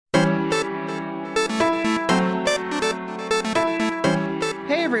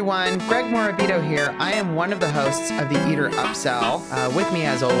everyone, Greg Morabito here. I am one of the hosts of the Eater Upsell. With me,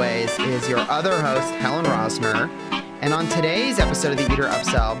 as always, is your other host, Helen Rosner. And on today's episode of the Eater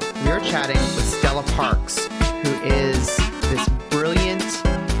Upsell, we are chatting with Stella Parks, who is this brilliant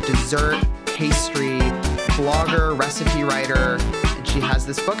dessert pastry blogger, recipe writer. And she has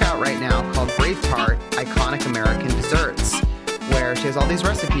this book out right now called Braveheart, Iconic American Desserts, where she has all these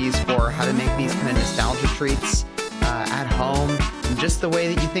recipes for how to make these kind of nostalgia treats at home, and just the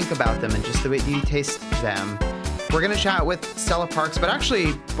way that you think about them and just the way that you taste them. We're going to chat with Stella Parks, but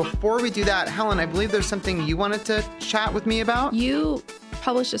actually, before we do that, Helen, I believe there's something you wanted to chat with me about. You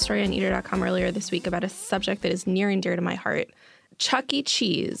published a story on Eater.com earlier this week about a subject that is near and dear to my heart. Chuck E.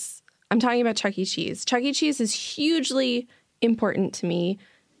 Cheese. I'm talking about Chuck E. Cheese. Chuck E. Cheese is hugely important to me.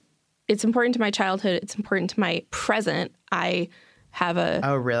 It's important to my childhood. It's important to my present. I have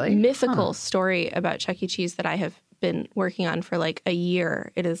a mythical story about Chuck E. Cheese that I have been working on for like a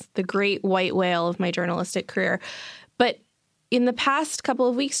year. It is the great white whale of my journalistic career. But in the past couple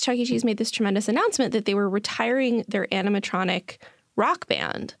of weeks, Chuck E. Cheese made this tremendous announcement that they were retiring their animatronic rock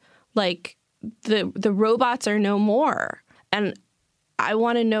band. Like the robots are no more. And I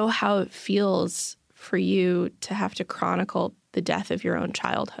want to know how it feels for you to have to chronicle the death of your own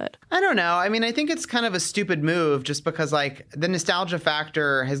childhood. I don't know. I mean, I think it's kind of a stupid move just because, like, the nostalgia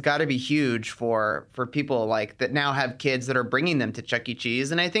factor has got to be huge for people, like, that now have kids that are bringing them to Chuck E.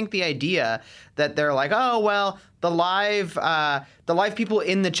 Cheese. And I think the idea that they're like, oh, well, the live people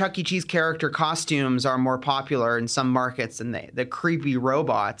in the Chuck E. Cheese character costumes are more popular in some markets than the creepy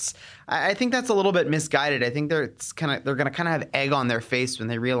robots. I think that's a little bit misguided. I think they're going to kind of have egg on their face when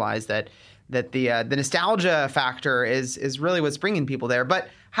they realize that the nostalgia factor is really what's bringing people there. But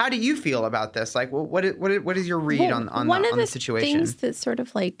how do you feel about this? Like, what is your read on the situation? One of the things that sort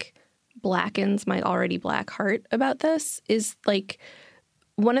of like blackens my already black heart about this is like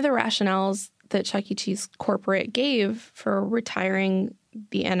one of the rationales that Chuck E. Cheese corporate gave for retiring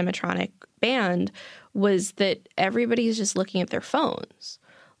the animatronic band was that everybody's just looking at their phones.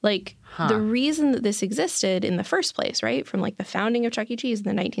 Like, the reason that this existed in the first place, right, from like the founding of Chuck E. Cheese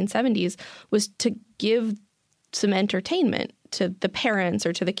in the 1970s was to give some entertainment to the parents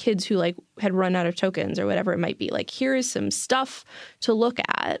or to the kids who like had run out of tokens or whatever it might be. Like, here is some stuff to look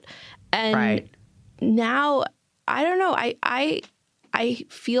at. And now, I don't know, I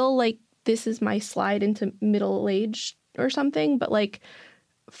feel like this is my slide into middle age or something. But like,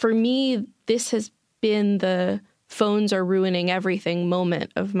 for me, this has been the phones are ruining everything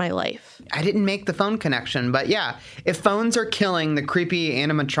moment of my life. I didn't make the phone connection, but yeah, if phones are killing the creepy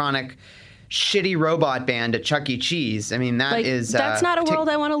animatronic shitty robot band at Chuck E. Cheese, I mean, that's not a world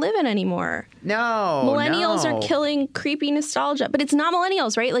I want to live in anymore. No. Millennials are killing creepy nostalgia, but it's not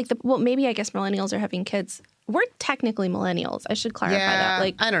millennials, right? Like, maybe I guess millennials are having kids. We're technically millennials. I should clarify that.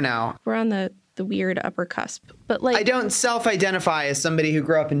 Like, I don't know. We're on the weird upper cusp. But like, I don't self-identify as somebody who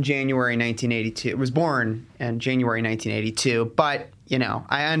grew up in January 1982. Was born in January 1982, but you know,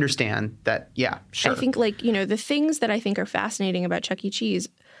 I understand that. Yeah, sure. I think like, you know, the things that I think are fascinating about Chuck E. Cheese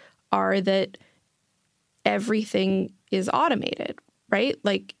are that everything is automated, right?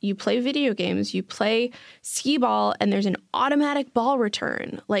 Like, you play video games, you play skee ball, and there's an automatic ball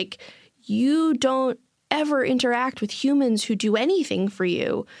return. Like, you don't ever interact with humans who do anything for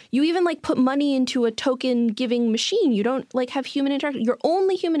you. You even like put money into a token giving machine. You don't like have human interaction. Your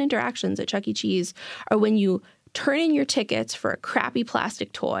only human interactions at Chuck E. Cheese are when you turn in your tickets for a crappy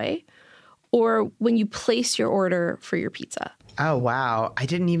plastic toy or when you place your order for your pizza. Oh, wow. I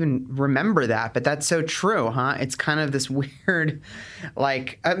didn't even remember that, but that's so true, huh? It's kind of this weird,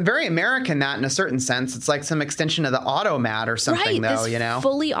 like, very American that in a certain sense. It's like some extension of the automat or something, though, you know?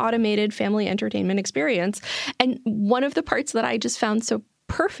 Fully automated family entertainment experience. And one of the parts that I just found so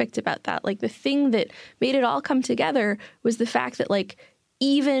perfect about that, like the thing that made it all come together was the fact that, like,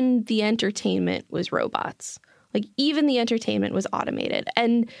 even the entertainment was robots. Like, even the entertainment was automated.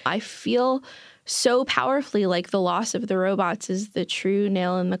 And I feel so powerfully like the loss of the robots is the true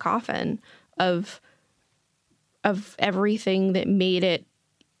nail in the coffin of everything that made it,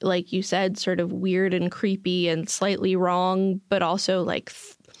 like you said, sort of weird and creepy and slightly wrong, but also like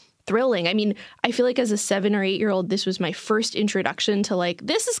thrilling. I mean, I feel like as a 7 or 8 year old, this was my first introduction to like,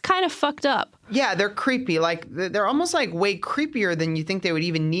 this is kind of fucked up. Yeah, they're creepy. Like, they're almost like way creepier than you think they would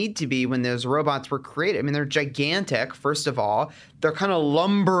even need to be when those robots were created. I mean, they're gigantic, first of all. They're kind of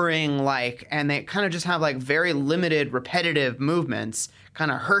lumbering, like, and they kind of just have like very limited repetitive movements,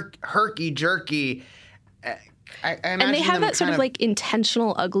 kind of herky-jerky. And they have that sort of like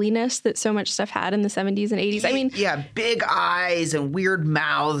intentional ugliness that so much stuff had in the 70s and 80s. I mean, yeah, big eyes and weird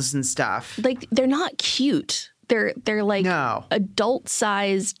mouths and stuff. Like, they're not cute. They're like No.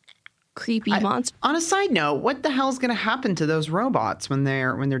 adult-sized creepy monsters. On a side note, what the hell's going to happen to those robots when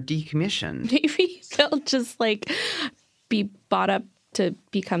they're decommissioned? Maybe they'll just like be bought up to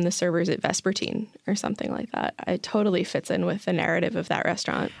become the servers at Vespertine or something like that. It totally fits in with the narrative of that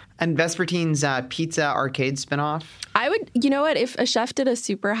restaurant. And Vespertine's pizza arcade spinoff? I would, you know what, if a chef did a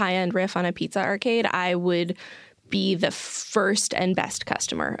super high-end riff on a pizza arcade, I would be the first and best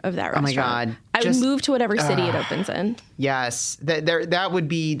customer of that restaurant. Oh my God. I would move to whatever city it opens in. Yes. That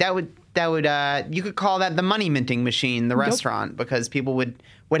would you could call that the money minting machine, the restaurant, because people would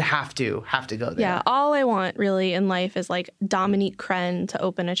have to go there. Yeah, all I want really in life is like Dominique Crenn to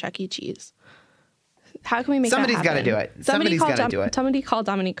open a Chuck E. Cheese. How can we make Somebody's that happen? Somebody's got to do it. Somebody's got to do it. Somebody call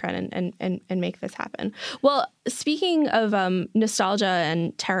Dominique Crenn and make this happen. Well, speaking of nostalgia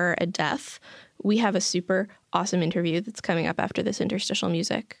and terror and death, we have a super awesome interview that's coming up after this interstitial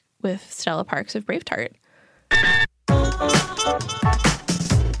music with Stella Parks of Braveheart.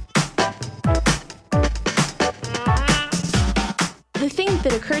 The thing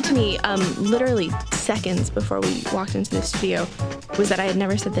that occurred to me literally seconds before we walked into the studio was that I had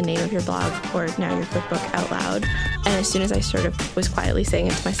never said the name of your blog or Now Your Cookbook out loud. And as soon as I sort of was quietly saying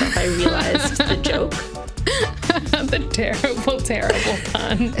it to myself, I realized the joke. The terrible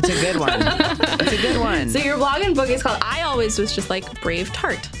pun. It's a good one. It's a good one. So your blog and book is called, I always was just like Brave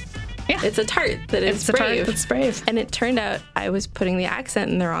Tart. Yeah. It's a tart that is It's brave. a tart that's brave. And it turned out I was putting the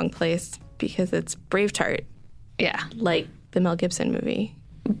accent in the wrong place because it's Brave Tart, Yeah. like the Mel Gibson movie,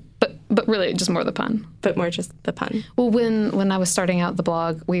 But really just more the pun. but more just the pun. Well, when I was starting out the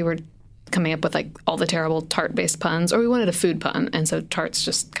blog, we were coming up with like all the terrible tart-based puns, or we wanted a food pun, and so tarts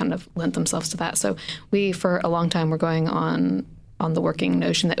just kind of lent themselves to that. So we, for a long time, were going on the working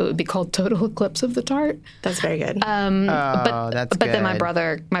notion that it would be called Total Eclipse of the Tart. That's very good. That's But then my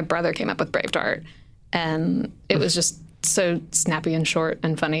good. brother came up with Brave Tart, and it was just so snappy and short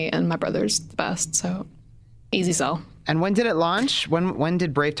and funny, and my brother's the best, so easy sell. And when did it launch? When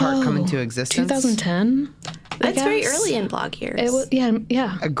did Brave Tart come into existence? 2010. That's very early in blog years. It was,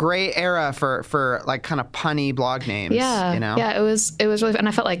 yeah. A great era for like kind of punny blog names. Yeah, you know? yeah, it was really fun. And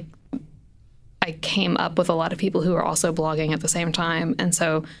I felt like I came up with a lot of people who were also blogging at the same time, and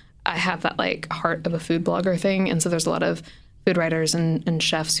so I have that like heart of a food blogger thing. And so there's a lot of food writers and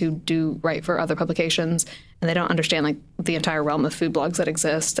chefs who do write for other publications, and they don't understand like the entire realm of food blogs that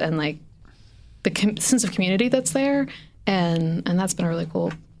exist and like the sense of community that's there, and that's been a really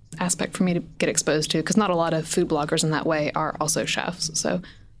cool aspect for me to get exposed to, because not a lot of food bloggers in that way are also chefs. So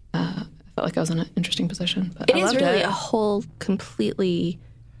I felt like I was in an interesting position. But It is really a whole completely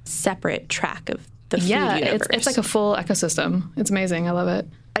separate track of the food universe. It's like a full ecosystem. It's amazing. I love it.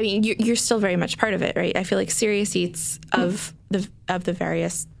 I mean, you're still very much part of it, right? I feel like Serious Eats of the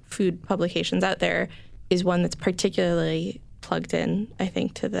various food publications out there is one that's particularly plugged in, I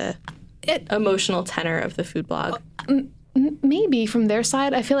think, to the emotional tenor of the food blog. Maybe from their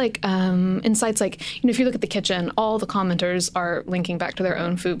side, I feel like in sites like, if you look at The Kitchen, all the commenters are linking back to their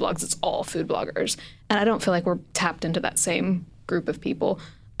own food blogs. It's all food bloggers. And I don't feel like we're tapped into that same group of people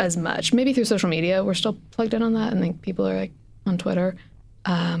as much. Maybe through social media, we're still plugged in on that. And like people are like on Twitter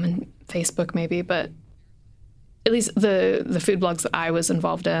and Facebook maybe. But at least the food blogs that I was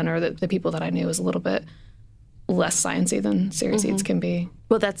involved in, or the people that I knew, was a little bit less sciencey than Serious Eats can be.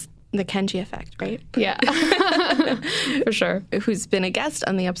 Well, that's the Kenji effect, right? Yeah, for sure. Who's been a guest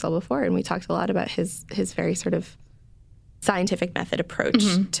on the Upsell before, and we talked a lot about his very sort of scientific method approach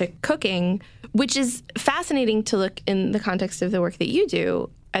to cooking, which is fascinating to look in the context of the work that you do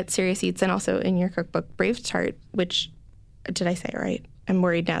at Serious Eats and also in your cookbook, Brave Tart, which, did I say it right? I'm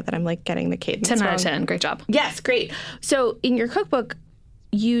worried now that I'm like getting the cadence 10 wrong. out of 10. Great job. Yes, great. So in your cookbook,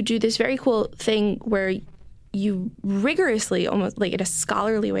 you do this very cool thing where you rigorously, almost like in a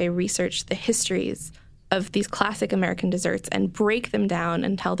scholarly way, research the histories of these classic American desserts and break them down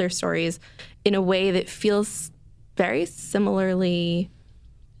and tell their stories in a way that feels very similarly,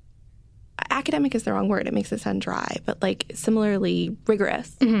 academic is the wrong word, it makes it sound dry, but like similarly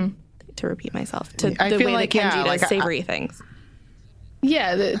rigorous, to repeat myself, to I the feel way like, that Kenji yeah, does like, savory things.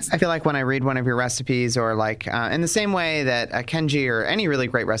 Yeah, I feel like when I read one of your recipes, or like in the same way that Kenji or any really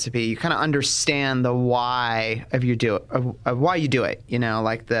great recipe, you kind of understand the why of why you do it. You know,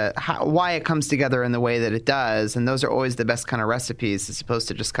 like why it comes together in the way that it does, and those are always the best kind of recipes, as opposed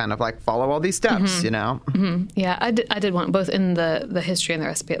to just kind of like follow all these steps. You know. Yeah, I did want both in the history and the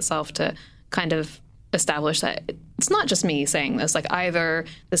recipe itself to kind of establish that it's not just me saying this. Like either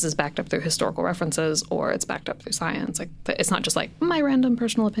this is backed up through historical references or it's backed up through science. Like it's not just like my random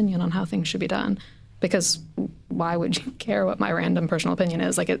personal opinion on how things should be done. because why would you care what my random personal opinion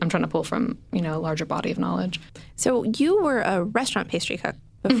is? Like, I'm trying to pull from, a larger body of knowledge. So you were a restaurant pastry cook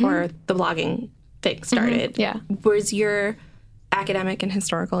before the blogging thing started. Yeah. Was your academic and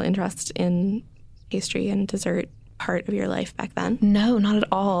historical interest in pastry and dessert part of your life back then? No, not at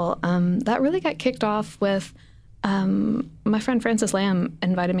all. That really got kicked off with my friend Frances Lamb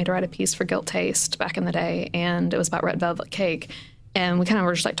invited me to write a piece for Guilt Taste back in the day, and it was about red velvet cake. And we kind of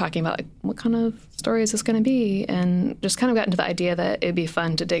were just like talking about like, what kind of story is this going to be? And just kind of got into the idea that it'd be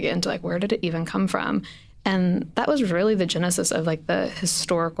fun to dig into like, where did it even come from? And that was really the genesis of like the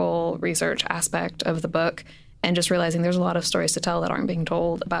historical research aspect of the book, and just realizing there's a lot of stories to tell that aren't being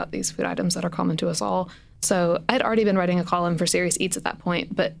told about these food items that are common to us all. So I'd already been writing a column for Serious Eats at that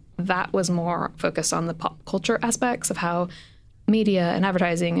point, but that was more focused on the pop culture aspects of how media and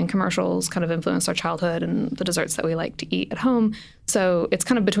advertising and commercials kind of influence our childhood and the desserts that we like to eat at home. So it's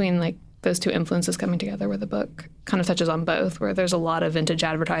kind of between like those two influences coming together where the book kind of touches on both, where there's a lot of vintage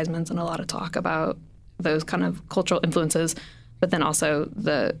advertisements and a lot of talk about those kind of cultural influences, but then also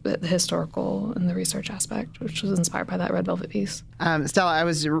the historical and the research aspect, which was inspired by that Red Velvet piece. Stella, I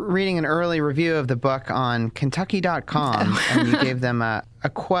was reading an early review of the book on Kentucky.com, and you gave them a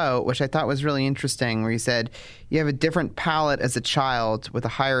quote, which I thought was really interesting, where you said, "You have a different palate as a child with a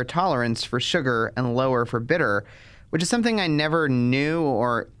higher tolerance for sugar and lower for bitter," which is something I never knew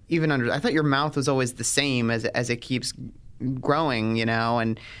or even understood. I thought your mouth was always the same as it keeps growing,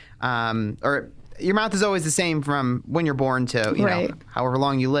 and or your mouth is always the same from when you're born to, you know, however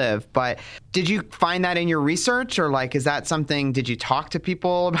long you live. But did you find that in your research, or like, is that something, did you talk to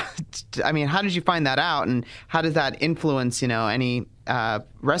people about? I mean, how did you find that out, and how does that influence, any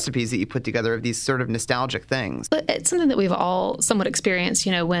recipes that you put together of these sort of nostalgic things? It's something that we've all somewhat experienced,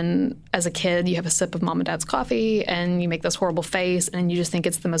 when as a kid you have a sip of mom and dad's coffee and you make this horrible face and you just think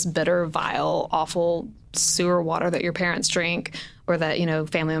it's the most bitter, vile, awful sewer water that your parents drink, or that,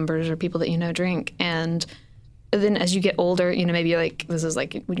 family members or people that drink. And then as you get older, maybe you're like, this is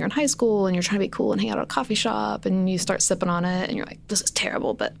like when you're in high school and you're trying to be cool and hang out at a coffee shop, and you start sipping on it and you're like, this is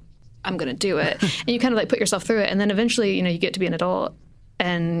terrible, but I'm going to do it. And you kind of like put yourself through it. And then eventually, you get to be an adult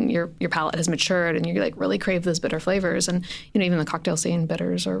and your palate has matured and you like really crave those bitter flavors. And, even the cocktail scene,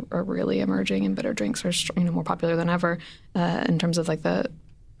 bitters are really emerging, and bitter drinks are, more popular than ever in terms of like the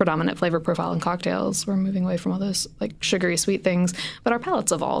predominant flavor profile in cocktails. We're moving away from all those like sugary sweet things, but our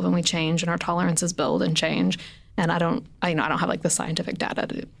palates evolve and we change, and our tolerances build and change. And I don't have like the scientific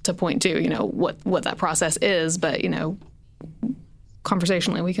data to point to, what that process is, but,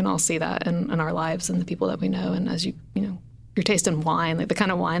 conversationally, we can all see that in our lives and the people that we know. And as your taste in wine, like the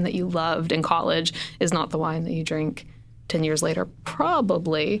kind of wine that you loved in college is not the wine that you drink 10 years later,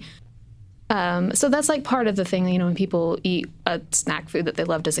 probably. So that's like part of the thing, when people eat a snack food that they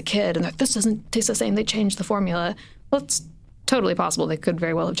loved as a kid and they're like, this doesn't taste the same, they changed the formula. Well, it's totally possible. They could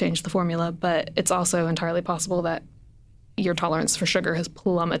very well have changed the formula, but it's also entirely possible that your tolerance for sugar has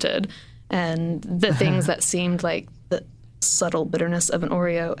plummeted. And the things that seemed like the subtle bitterness of an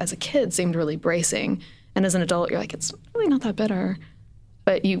Oreo as a kid seemed really bracing. And as an adult, you're like, it's really not that bitter.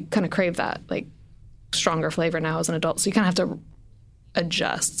 But you kind of crave that like stronger flavor now as an adult. So you kind of have to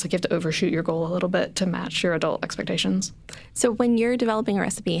adjust. It's like you have to overshoot your goal a little bit to match your adult expectations. So when you're developing a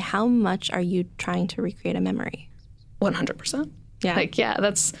recipe, how much are you trying to recreate a memory? 100%. Yeah. Like, yeah,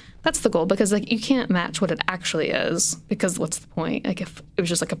 that's the goal, because like you can't match what it actually is, because what's the point? Like if it was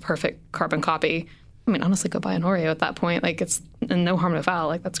just like a perfect carbon copy, I mean, honestly, go buy an Oreo at that point. Like it's no harm, no foul.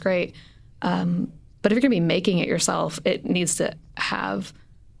 Like that's great. But if you're going to be making it yourself, it needs to have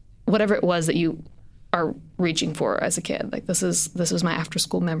whatever it was that you are reaching for as a kid. Like this was my after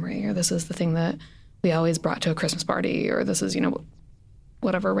school memory, or this is the thing that we always brought to a Christmas party, or this is,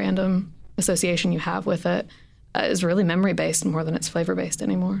 whatever random association you have with it is really memory based more than it's flavor based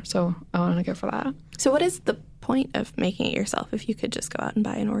anymore. So I want to go for that. So what is the point of making it yourself if you could just go out and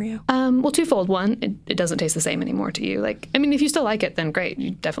buy an Oreo? Well, twofold. One, it doesn't taste the same anymore to you. Like, I mean, if you still like it, then great.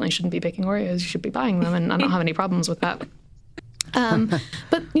 You definitely shouldn't be baking Oreos. You should be buying them, and I don't have any problems with that.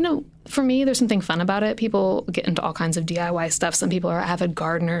 But, for me, there's something fun about it. People get into all kinds of DIY stuff. Some people are avid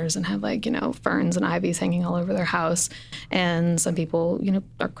gardeners and have like, ferns and ivies hanging all over their house. And some people,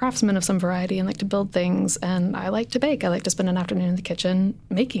 are craftsmen of some variety and like to build things. And I like to bake. I like to spend an afternoon in the kitchen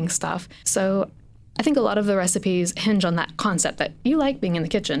making stuff. So I think a lot of the recipes hinge on that concept that you like being in the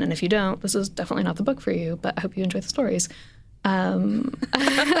kitchen. And if you don't, this is definitely not the book for you, but I hope you enjoy the stories. I'm not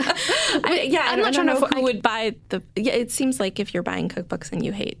trying to know who would buy the. Yeah, it seems like if you're buying cookbooks and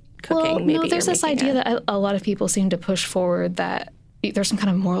you hate cooking, maybe there's this idea that a lot of people seem to push forward that there's some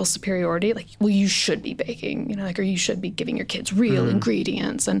kind of moral superiority. Like, well, you should be baking, or you should be giving your kids real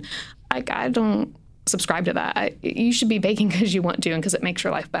ingredients. And I don't subscribe to that. You should be baking because you want to and because it makes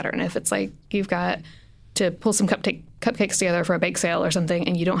your life better. And if it's like you've got to pull some cupcakes together for a bake sale or something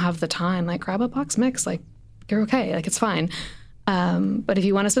and you don't have the time, like grab a box mix, like you're okay, like it's fine. But if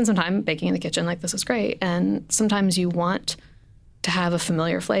you want to spend some time baking in the kitchen, like this is great. And sometimes you want to have a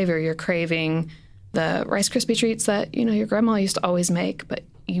familiar flavor. You're craving the Rice Krispie treats that, you know, your grandma used to always make, but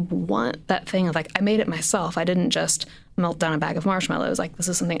you want that thing of like, I made it myself. I didn't just melt down a bag of marshmallows. Like, this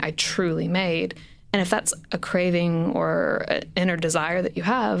is something I truly made. And if that's a craving or an inner desire that you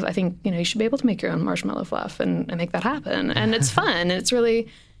have, I think, you know, you should be able to make your own marshmallow fluff and make that happen. And it's fun. And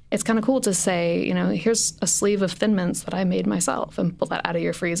it's kind of cool to say, you know, here's a sleeve of Thin Mints that I made myself, and pull that out of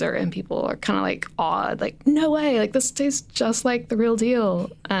your freezer. And people are kind of like awed, like, no way, like this tastes just like the real deal.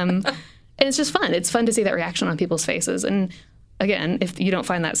 And it's just fun. It's fun to see that reaction on people's faces. And again, if you don't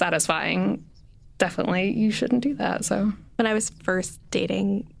find that satisfying, definitely you shouldn't do that. So when I was first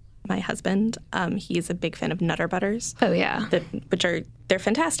dating my husband, he's a big fan of Nutter Butters. Oh yeah, they're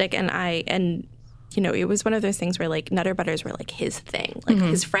fantastic. And you know, it was one of those things where like Nutter Butters were like his thing. Like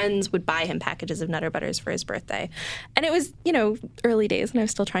his friends would buy him packages of Nutter Butters for his birthday, and it was, you know, early days, and I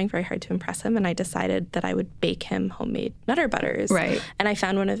was still trying very hard to impress him. And I decided that I would bake him homemade Nutter Butters. Right. And I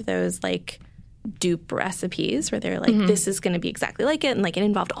found one of those like dupe recipes where they're like, this is going to be exactly like it. And like it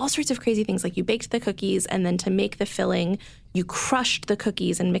involved all sorts of crazy things. Like you baked the cookies, and then to make the filling, you crushed the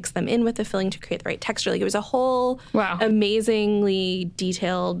cookies and mixed them in with the filling to create the right texture. Like it was a whole amazingly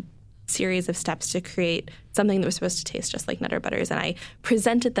detailed series of steps to create something that was supposed to taste just like Nutter Butters. And I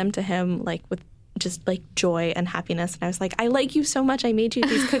presented them to him like with just like joy and happiness. And I was like, I like you so much. I made you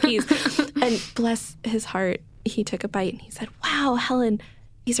these cookies. And bless his heart, he took a bite and he said, wow, Helen,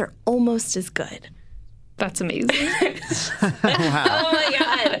 these are almost as good. That's amazing.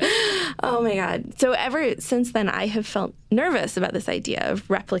 Oh my God. So ever since then, I have felt nervous about this idea of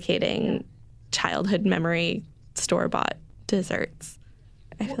replicating childhood memory store-bought desserts.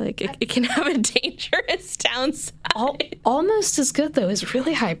 I feel like it can have a dangerous downside. Almost as good, though, is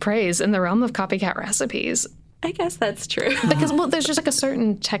really high praise in the realm of copycat recipes. I guess that's true. Because, well, there's just like a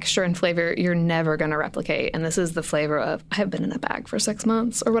certain texture and flavor you're never going to replicate. And this is the flavor of, I have been in a bag for 6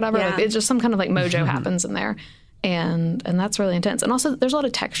 months or whatever. Yeah. Like, it's just some kind of like mojo happens in there. And that's really intense. And also, there's a lot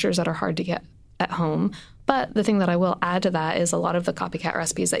of textures that are hard to get at home. But the thing that I will add to that is a lot of the copycat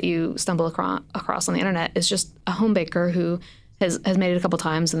recipes that you stumble across on the internet is just a home baker who has made it a couple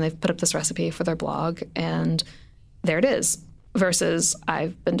times, and they've put up this recipe for their blog, and there it is. Versus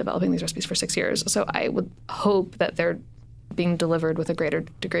I've been developing these recipes for 6 years. So I would hope that they're being delivered with a greater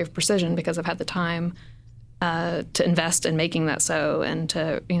degree of precision because I've had the time to invest in making that so, and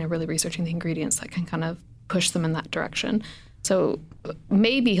to, you know, really researching the ingredients that can kind of push them in that direction. So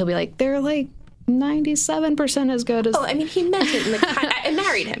maybe he'll be like, they're like 97% as good as... Oh, I mean, he meant it. I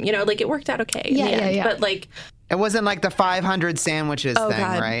married him, you know, like it worked out okay in the end. Yeah. But like... It wasn't like the 500 sandwiches thing,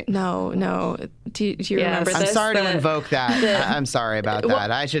 God, right? No. Do you remember this? I'm sorry to invoke that. I'm sorry about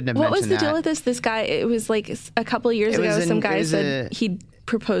that. I shouldn't have mentioned that. What was the deal with this? This guy, it was like a couple of years ago, some guy said he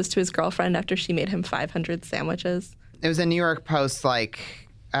proposed to his girlfriend after she made him 500 sandwiches. It was a New York Post, like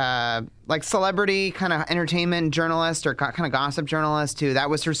celebrity kind of entertainment journalist or kind of gossip journalist who, that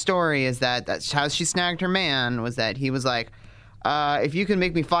was her story, is that's how she snagged her man, was that he was like, if you can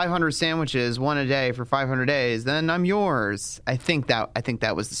make me 500 sandwiches, one a day for 500 days, then I'm yours. I think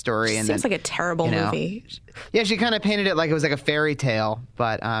that was the story. And seems like a terrible movie. Yeah, she kind of painted it like it was like a fairy tale.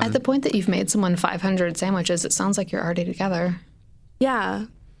 But at the point that you've made someone 500 sandwiches, it sounds like you're already together. Yeah.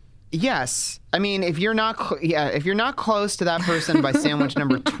 Yes. I mean, if you're not close to that person by sandwich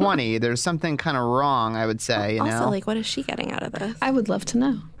number 20, there's something kind of wrong, I would say. Also, like, what is she getting out of this? I would love to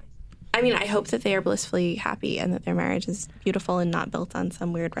know. I mean, I hope that they are blissfully happy and that their marriage is beautiful and not built on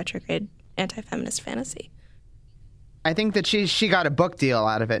some weird retrograde anti-feminist fantasy. I think that she got a book deal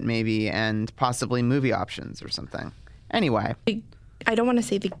out of it, maybe, and possibly movie options or something. Anyway. I don't want to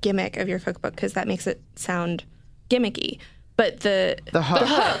say the gimmick of your cookbook because that makes it sound gimmicky. But the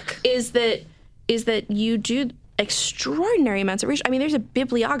hook is that you do extraordinary amounts of research. I mean, there's a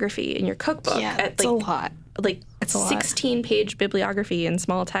bibliography in your cookbook. Yeah, it's a lot. Like it's 16-page bibliography in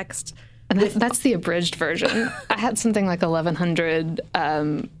small text. And that's the abridged version. I had something like 1,100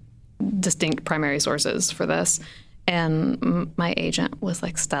 distinct primary sources for this. And my agent was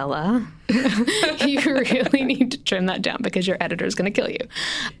like, Stella, you really need to trim that down because your editor is going to kill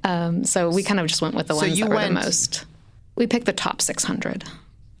you. So we kind of just went with the ones that were the most. We picked the top 600.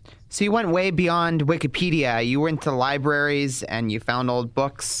 So you went way beyond Wikipedia. You went to libraries and you found old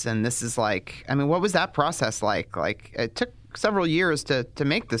books. And this is like, I mean, what was that process like? Like, it took several years to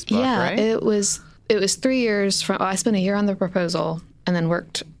make this book, right? Yeah, it was 3 years from, I spent a year on the proposal and then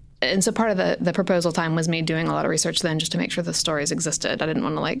worked And so part of the proposal time was me doing a lot of research then just to make sure the stories existed. I didn't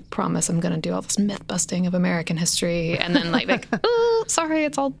want to like promise I'm going to do all this myth busting of American history and then like oh, sorry,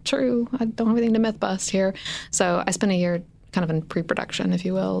 it's all true. I don't have anything to myth bust here. So I spent a year kind of in pre-production, if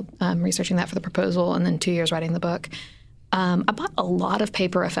you will, researching that for the proposal, and then 2 years writing the book. I bought a lot of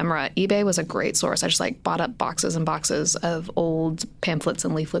paper ephemera. eBay was a great source. I just like bought up boxes and boxes of old pamphlets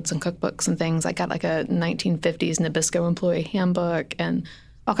and leaflets and cookbooks and things. I got like a 1950s Nabisco employee handbook and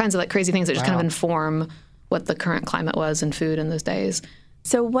all kinds of like crazy things that just kind of inform what the current climate was in food in those days.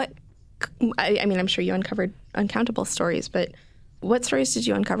 So what, I mean, I'm sure you uncovered uncountable stories, but what stories did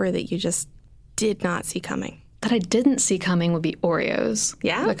you uncover that you just did not see coming? That I didn't see coming would be Oreos.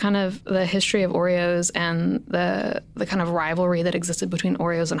 Yeah? The history of Oreos and the kind of rivalry that existed between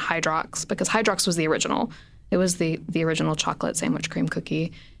Oreos and Hydrox, because Hydrox was the original. It was the original chocolate sandwich cream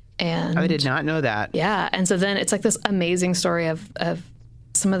cookie. And I did not know that. Yeah. And so then it's like this amazing story of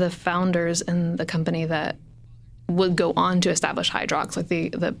some of the founders in the company that would go on to establish Hydrox, like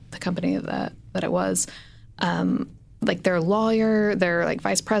the company that it was. Like their lawyer, their like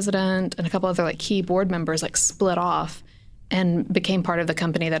vice president, and a couple other like key board members like split off and became part of the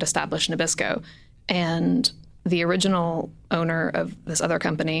company that established Nabisco. And the original owner of this other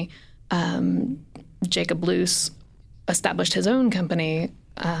company, Jacob Luce, established his own company,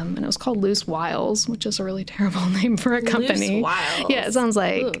 and it was called Loose Wiles, which is a really terrible name for a company. Loose Wiles. Yeah, it sounds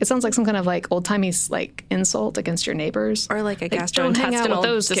like some kind of like old timey like insult against your neighbors, Or like a don't hang out with gastrointestinal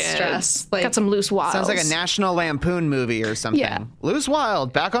those distress. kids. Got some loose wiles. Sounds like a National Lampoon movie or something. Yeah. Loose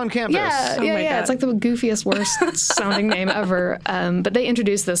Wild, back on campus. Yeah, Oh my God. It's like the goofiest, worst sounding name ever. But they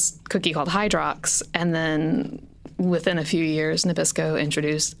introduced this cookie called Hydrox, and then within a few years, Nabisco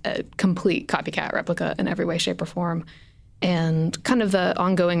introduced a complete copycat replica in every way, shape, or form. And kind of the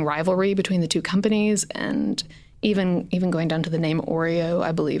ongoing rivalry between the two companies, and even going down to the name Oreo,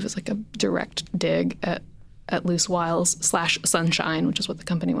 I believe, is like a direct dig at Loose Wiles / Sunshine, which is what the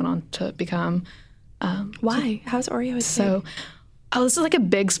company went on to become. Why? How's Oreo a So, this is like a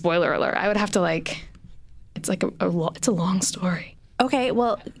big spoiler alert. I would have to like, it's like it's a long story. Okay,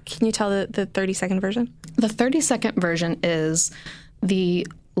 well, can you tell the 30-second version? The 30-second version is the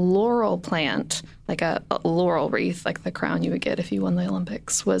laurel plant, like a laurel wreath, like the crown you would get if you won the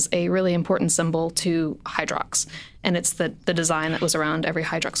Olympics, was a really important symbol to Hydrox. And it's the design that was around every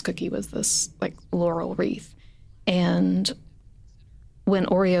Hydrox cookie was this like laurel wreath. And when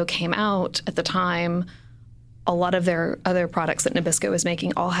Oreo came out at the time, a lot of their other products that Nabisco was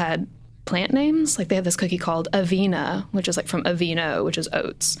making all had plant names. Like they had this cookie called Avena, which is like from Aveeno, which is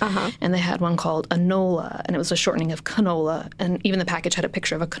oats. And they had one called Anola, and it was a shortening of canola. And even the package had a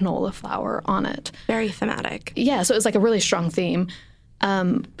picture of a canola flower on it. Very thematic. Yeah, so it was like a really strong theme.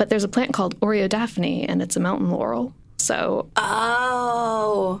 But there's a plant called Oreodaphne, and it's a mountain laurel. So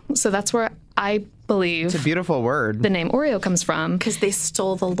that's where I believe It's a beautiful word. the name Oreo comes from. Because they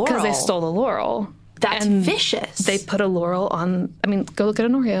stole the laurel. Because they stole the laurel. That's And vicious. They put a laurel on, I mean, go look at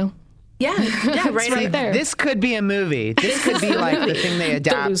an Oreo. yeah, right there. This could be a movie. This could be like the thing they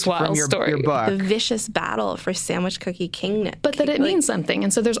adapt Loose from Wiles your story. book. The vicious battle for sandwich cookie kingness. But that it means something.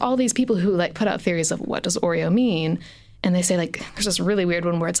 And so there's all these people who like put out theories of what does Oreo mean. And they say like, there's this really weird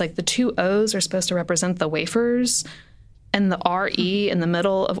one where it's like the two O's are supposed to represent the wafers, and the R-E in the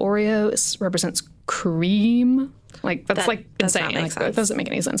middle of Oreo represents cream. Like that's like does not insane. make Like, sense. it doesn't make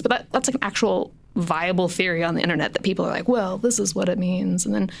any sense. But that's like an actual viable theory on the internet that people are like, well, this is what it means.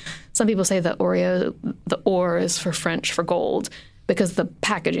 And then some people say that Oreo, the or is for French for gold because the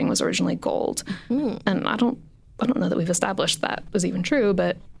packaging was originally gold. And I don't know that we've established that was even true,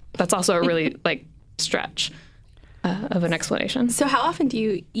 but that's also a really like stretch of an explanation. So how often do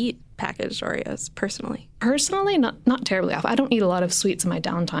you eat packaged Oreos personally? Personally, not terribly often. I don't eat a lot of sweets in my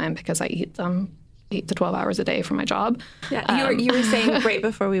downtime because I eat them 8 to 12 hours a day for my job. Yeah, you were saying right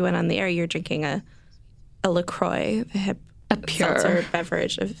before we went on the air, you're drinking a LaCroix, the hip Pure. seltzer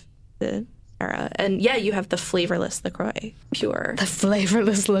beverage of the era. And yeah, you have the flavorless LaCroix, pure. The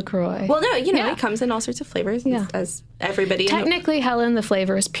flavorless LaCroix. Well, no, you know, Yeah. it comes in all sorts of flavors, Yeah. as everybody. Technically, Helen, the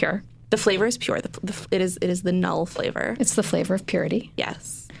flavor is pure. The flavor is pure. It is the null flavor. It's the flavor of purity.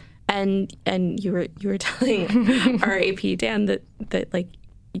 Yes. And you were telling our AP Dan that like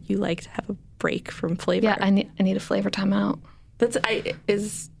you like to have a break from flavor. Yeah, I need a flavor timeout.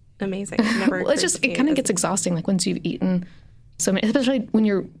 Is amazing. It never Well, it kind of gets exhausting, like once you've eaten so many, especially when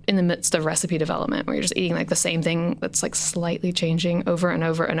you're in the midst of recipe development, where you're just eating like the same thing that's like slightly changing over and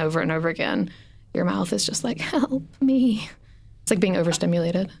over and over and over again. Your mouth is just like, help me. It's like being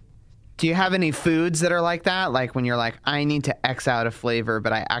overstimulated. Do you have any foods that are like that? Like when you're like, I need to X out a flavor,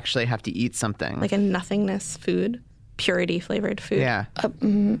 but I actually have to eat something. like a nothingness food, purity flavored food. yeah.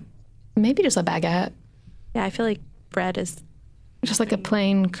 maybe just a baguette. Yeah, I feel like bread is just like a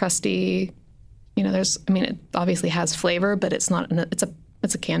plain, crusty, it obviously has flavor, but it's not,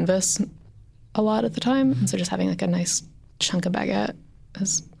 it's a canvas a lot at the time. And so just having like a nice chunk of baguette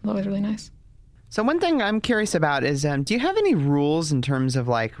is always really nice. So one thing I'm curious about is, do you have any rules in terms of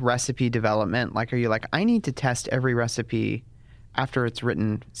like recipe development? Like, are you like, I need to test every recipe after it's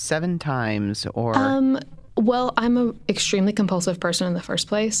written 7 times or? Well, I'm an extremely compulsive person in the first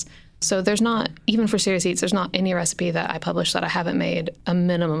place. So there's not, even for Serious Eats, there's not any recipe that I publish that I haven't made a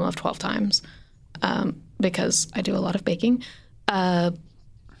minimum of 12 times because I do a lot of baking. But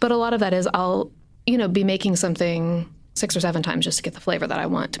a lot of that is I'll, be making something 6 or 7 times just to get the flavor that I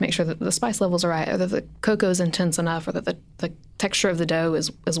want, to make sure that the spice levels are right, or that the cocoa is intense enough, or that the texture of the dough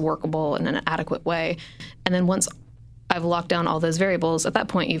is workable in an adequate way. And then once I've locked down all those variables, at that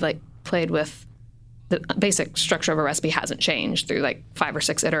point you've like played with the basic structure of a recipe hasn't changed through like 5 or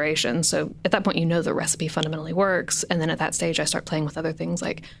 6 iterations. So at that point, the recipe fundamentally works. And then at that stage, I start playing with other things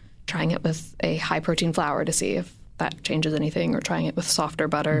like trying it with a high protein flour to see if that changes anything, or trying it with softer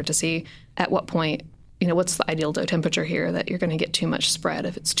butter to see at what point, what's the ideal dough temperature here that you're going to get too much spread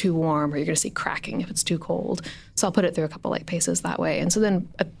if it's too warm, or you're going to see cracking if it's too cold. So I'll put it through a couple like paces that way. And so then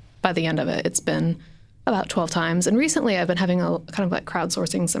by the end of it, it's been about 12 times. And recently I've been having a kind of like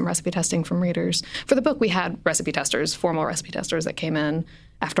crowdsourcing some recipe testing from readers. For the book, we had recipe testers, formal recipe testers that came in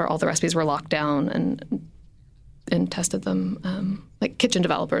after all the recipes were locked down and tested them, like kitchen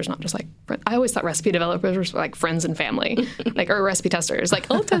developers, not just like, I always thought recipe developers were like friends and family, like, or recipe testers, like,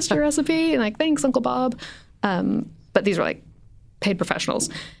 I'll test your recipe, and like, thanks, Uncle Bob. But these were like paid professionals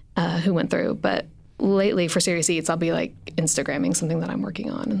who went through. But lately for Serious Eats, I'll be like Instagramming something that I'm working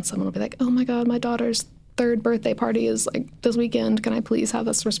on, and someone will be like, oh my God, my daughter's 3rd birthday party is like this weekend. Can I please have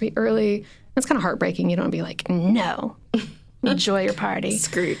this recipe early? It's kind of heartbreaking. You don't want to be like, no, enjoy your party.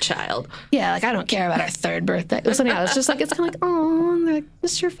 Screw your child. Yeah, like, I don't care about our 3rd birthday. So anyhow, it's just like, it's kind of like, oh, like,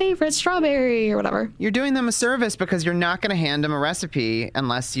 this is your favorite strawberry or whatever. You're doing them a service because you're not going to hand them a recipe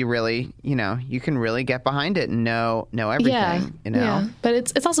unless you really, you can really get behind it and know everything, Yeah, but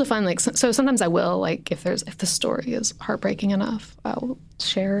it's also fun. Like, so sometimes I will, like, if the story is heartbreaking enough, I'll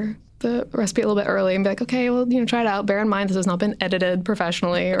share the recipe a little bit early and be like, okay, well, try it out. Bear in mind, this has not been edited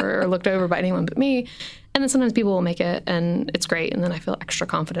professionally or looked over by anyone but me. And then sometimes people will make it and it's great. And then I feel extra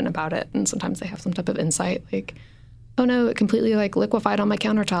confident about it. And sometimes they have some type of insight, like, oh no, it completely like liquefied on my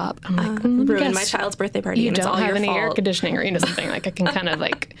countertop. I'm like, ruined my child's birthday party. And it's all your fault. You don't have any air conditioning or something. Like, I can kind of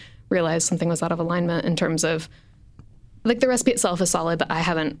like realize something was out of alignment in terms of like the recipe itself is solid, but I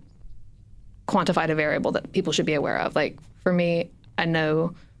haven't quantified a variable that people should be aware of. Like, for me, I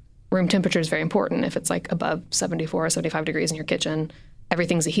know room temperature is very important. If it's like above 74 or 75 degrees in your kitchen,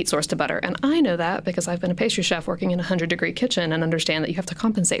 everything's a heat source to butter. And I know that because I've been a pastry chef working in a 100-degree kitchen and understand that you have to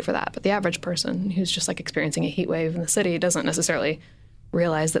compensate for that. But the average person who's just like experiencing a heat wave in the city doesn't necessarily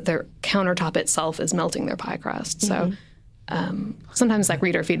realize that their countertop itself is melting their pie crust. Mm-hmm. So sometimes like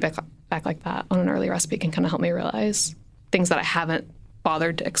reader feedback back like that on an early recipe can kind of help me realize things that I haven't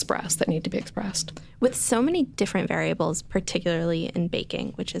bothered to express that need to be expressed. With so many different variables, particularly in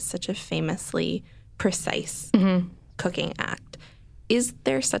baking, which is such a famously precise cooking act, is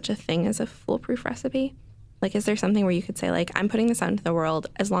there such a thing as a foolproof recipe? Like, is there something where you could say, like, I'm putting this out into the world,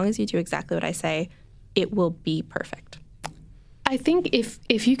 as long as you do exactly what I say, it will be perfect? I think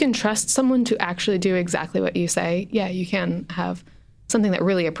if you can trust someone to actually do exactly what you say, yeah, you can have something that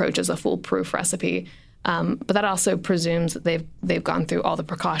really approaches a foolproof recipe. But that also presumes that they've gone through all the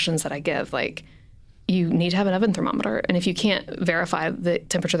precautions that I give. Like, you need to have an oven thermometer. And if you can't verify the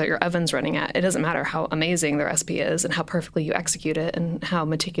temperature that your oven's running at, it doesn't matter how amazing the recipe is and how perfectly you execute it and how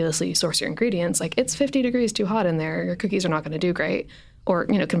meticulously you source your ingredients. Like, it's 50 degrees too hot in there, your cookies are not going to do great. Or,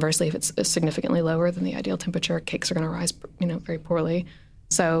 conversely, if it's significantly lower than the ideal temperature, cakes are going to rise, very poorly.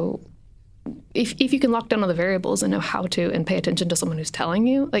 So if you can lock down all the variables and know how to and pay attention to someone who's telling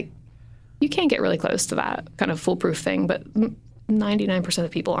you, like, you can get really close to that kind of foolproof thing, but 99%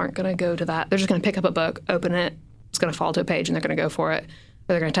 of people aren't going to go to that. They're just going to pick up a book, open it, it's going to fall to a page, and they're going to go for it. Or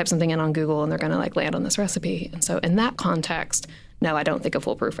they're going to type something in on Google, and they're going to like land on this recipe. And so in that context, no, I don't think a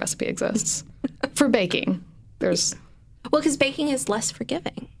foolproof recipe exists. For baking, there's... Well, because baking is less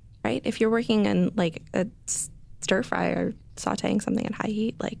forgiving, right? If you're working in like a stir fry or sauteing something at high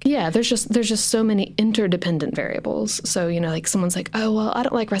heat, like... Yeah, there's just so many interdependent variables. So, like someone's like, oh, well, I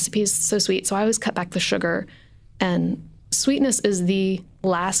don't like recipes so sweet, so I always cut back the sugar. And sweetness is the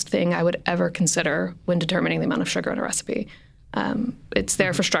last thing I would ever consider when determining the amount of sugar in a recipe. It's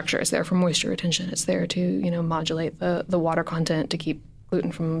there for structure. It's there for moisture retention. It's there to, modulate the water content to keep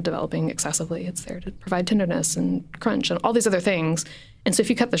gluten from developing excessively. It's there to provide tenderness and crunch and all these other things. And so if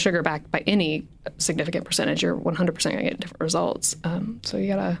you cut the sugar back by any significant percentage, you're 100% going to get different results. So you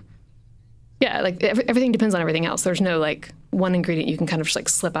gotta, like everything depends on everything else. There's no like one ingredient you can kind of just like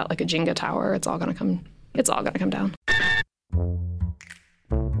slip out like a Jenga tower. It's all gonna come down.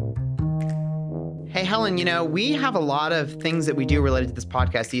 Hey, Helen, we have a lot of things that we do related to this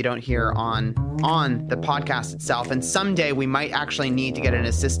podcast that you don't hear on the podcast itself. And someday we might actually need to get an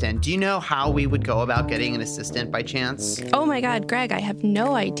assistant. Do you know how we would go about getting an assistant by chance? Oh my God, Greg, I have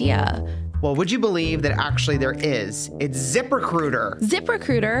no idea. Well, would you believe that actually there is? It's ZipRecruiter.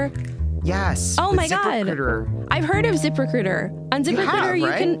 ZipRecruiter? Yes. Oh my God. I've heard of ZipRecruiter. On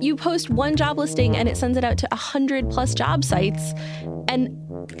ZipRecruiter, you post one job listing and it sends it out to 100+ job sites. And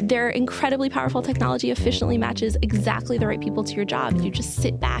their incredibly powerful technology efficiently matches exactly the right people to your job. You just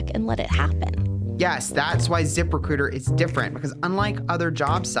sit back and let it happen. Yes, that's why ZipRecruiter is different, because unlike other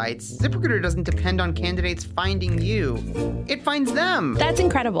job sites, ZipRecruiter doesn't depend on candidates finding you. It finds them. That's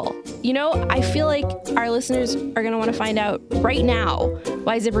incredible. I feel like our listeners are going to want to find out right now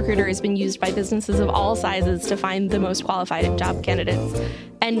why ZipRecruiter has been used by businesses of all sizes to find the most qualified job candidates.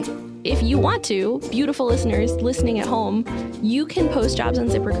 And if you want to, beautiful listeners listening at home, you can post jobs on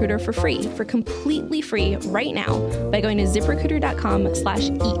ZipRecruiter for free, for completely free right now by going to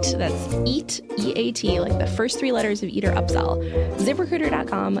ZipRecruiter.com/eat. That's eat, E-A-T, like the first 3 letters of Eat or Upsell.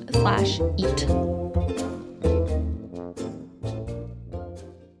 ZipRecruiter.com/eat.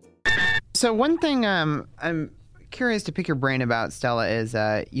 So one thing I'm curious to pick your brain about, Stella, is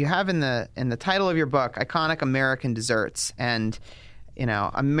you have in the title of your book, Iconic American Desserts. And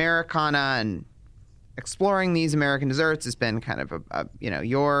Americana and exploring these American desserts has been kind of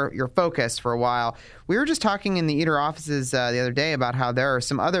your focus for a while. We were just talking in the Eater offices the other day about how there are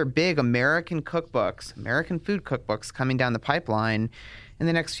some other big American food cookbooks coming down the pipeline in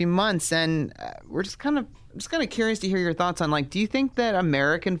the next few months, and we're just kind of curious to hear your thoughts on, do you think that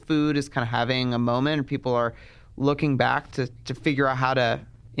American food is kind of having a moment, and people are looking back to figure out how to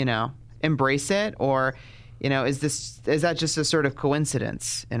embrace it, or is that just a sort of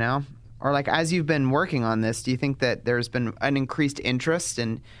coincidence, Or as you've been working on this, do you think that there's been an increased interest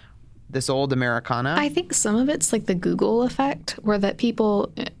in this old Americana? I think some of it's like the Google effect, where that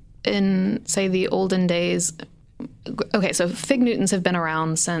people in, say, the olden days, okay, so Fig Newtons have been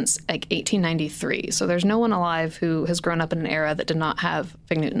around since 1893. So there's no one alive who has grown up in an era that did not have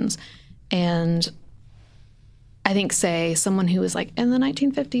Fig Newtons. And I think, say, someone who was in the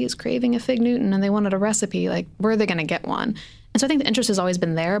 1950s craving a Fig Newton and they wanted a recipe, where are they going to get one? And so I think the interest has always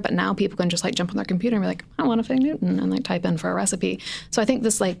been there, but now people can just jump on their computer and be like, I want a Fig Newton, and type in for a recipe. So I think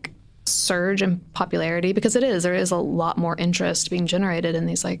this surge in popularity, because there is a lot more interest being generated in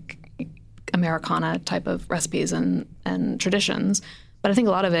these Americana type of recipes and traditions. But I think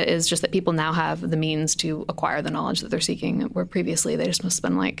a lot of it is just that people now have the means to acquire the knowledge that they're seeking, where previously they just must have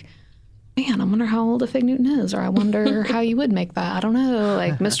been man, I wonder how old a Fig Newton is, or I wonder how you would make that. I don't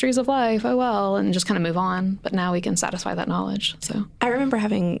know, mysteries of life, oh well, and just kind of move on. But now we can satisfy that knowledge. So I remember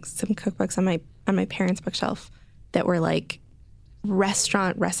having some cookbooks on my parents' bookshelf that were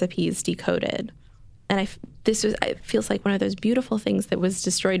restaurant recipes decoded. And it feels like one of those beautiful things that was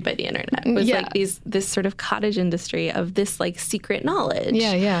destroyed by the internet. It was this sort of cottage industry of this secret knowledge.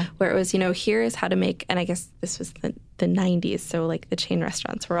 Yeah. Where it was, here is how to make, and I guess this was the 90s, so the chain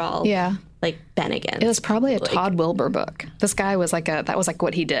restaurants were all Bennigan's. It was probably a Todd Wilbur book. This guy was that was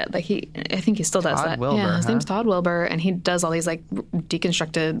what he did. I think he still does Todd that. Wilbur, yeah, his name's Todd Wilbur, and he does all these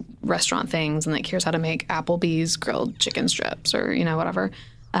deconstructed restaurant things, and here's how to make Applebee's grilled chicken strips, or whatever.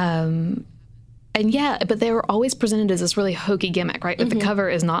 And but they were always presented as this really hokey gimmick, right? The cover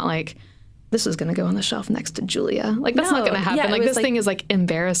is not this is going to go on the shelf next to Julia. That's not going to happen. Yeah, this thing is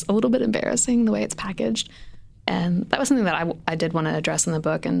a little bit embarrassing the way it's packaged. And that was something that I did want to address in the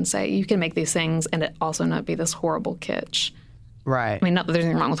book and say, you can make these things and it also not be this horrible kitsch. Right. I mean, not that there's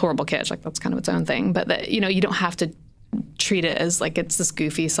anything wrong with horrible kitsch. That's kind of its own thing. But that, you don't have to treat it as it's this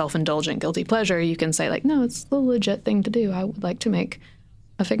goofy, self-indulgent, guilty pleasure. You can say no, it's the legit thing to do. I would like to make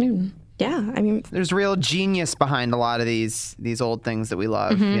a Fig Newton. Yeah, I mean, there's real genius behind a lot of these old things that we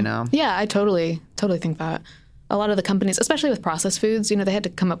love, Yeah, I totally think that. A lot of the companies, especially with processed foods, they had to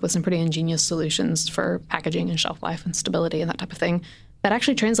come up with some pretty ingenious solutions for packaging and shelf life and stability and that type of thing that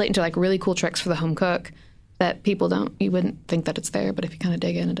actually translate into really cool tricks for the home cook that people you wouldn't think that it's there, but if you kind of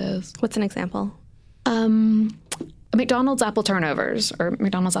dig in, it is. What's an example? McDonald's apple turnovers, or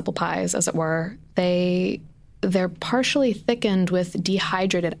McDonald's apple pies, as it were, they're partially thickened with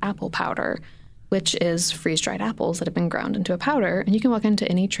dehydrated apple powder, which is freeze-dried apples that have been ground into a powder. And you can walk into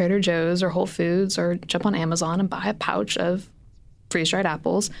any Trader Joe's or Whole Foods or jump on Amazon and buy a pouch of freeze-dried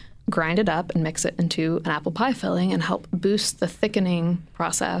apples, grind it up, and mix it into an apple pie filling and help boost the thickening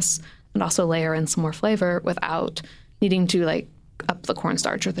process and also layer in some more flavor without needing to like up the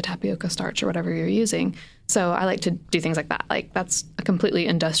cornstarch or the tapioca starch or whatever you're using. So I like to do things like that. Like that's a completely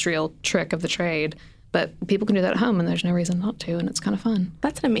industrial trick of the trade, but people can do that at home and there's no reason not to, and it's kind of fun.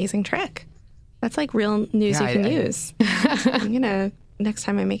 That's an amazing trick. That's like real news you can use. I'm going to, next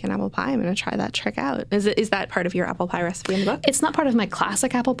time I make an apple pie, I'm going to try that trick out. Is that part of your apple pie recipe in the book? It's not part of my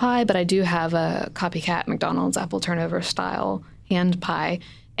classic apple pie, but I do have a copycat McDonald's apple turnover style hand pie,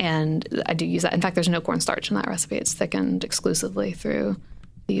 and I do use that. In fact, there's no cornstarch in that recipe. It's thickened exclusively through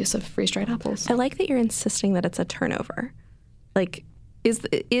the use of freeze-dried apples. I like that you're insisting that it's a turnover. Like, is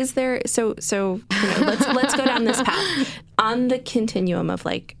there so let's go down this path on the continuum of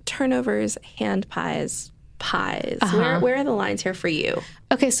like turnovers, hand pies. Where are the lines here for you?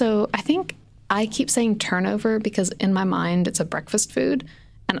 Okay, so I think I keep saying turnover because in my mind it's a breakfast food,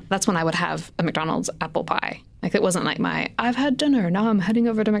 and that's when I would have a McDonald's apple pie. Like it wasn't like I've had dinner, now I'm heading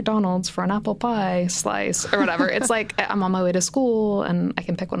over to McDonald's for an apple pie slice or whatever. It's like I'm on my way to school and I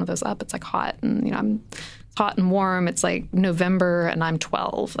can pick one of those up. It's like hot and I'm hot and warm. It's like November and I'm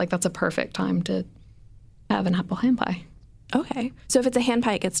 12. Like that's a perfect time to have an apple hand pie. Okay. So if it's a hand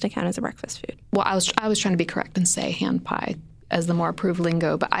pie, it gets to count as a breakfast food. Well, I was trying to be correct and say hand pie as the more approved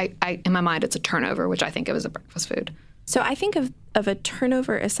lingo, but I in my mind it's a turnover, which I think of as a breakfast food. So I think of a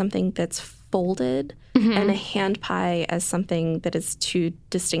turnover as something that's folded and a hand pie as something that is two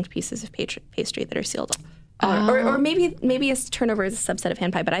distinct pieces of pastry that are sealed up. Or maybe a turnover is a subset of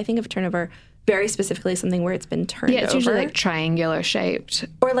hand pie, but I think of turnover very specifically something where it's been turned over. Yeah, it's usually like triangular shaped.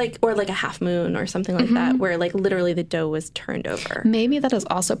 Or like a half moon or something like that, where like literally the dough was turned over. Maybe that is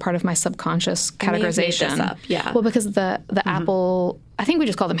also part of my subconscious categorization. I may have made this up, yeah. Well, because the apple, I think we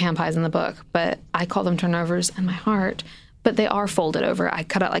just call them hand pies in the book, but I call them turnovers in my heart. But they are folded over. I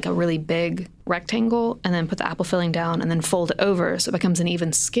cut out like a really big rectangle and then put the apple filling down and then fold it over so it becomes an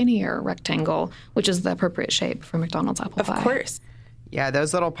even skinnier rectangle, which is the appropriate shape for McDonald's apple pie. Of course. Yeah,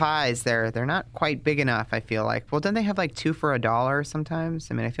 those little pies, they're not quite big enough, I feel like. Well, don't they have like 2 for $1 sometimes?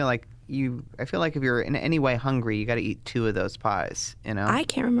 I mean, I feel like if you're in any way hungry, you got to eat 2 of those pies, you know? I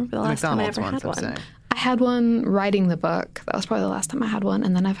can't remember the last time I ever had one. I had one writing the book. That was probably the last time I had one.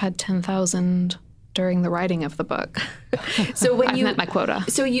 And then I've had 10,000 during the writing of the book. So when I've met my quota.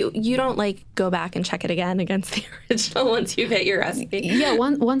 So you don't like go back and check it again against the original once you've hit your recipe? Yeah,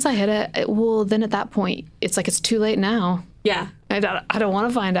 once I hit it, well, then at that point, it's like it's too late now. Yeah. I don't want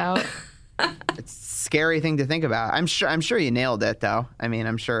to find out. It's a scary thing to think about. I'm sure you nailed it, though. I mean,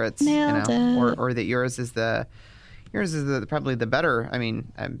 I'm sure it's nailed it. Or that yours is probably the better. I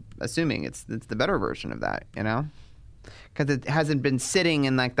mean, I'm assuming it's the better version of that, you know, because it hasn't been sitting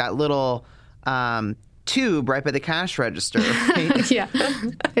in like that little tube right by the cash register. Right? Yeah,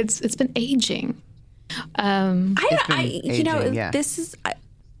 it's been aging. This is.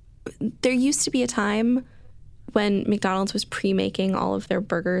 There used to be a time when McDonald's was pre-making all of their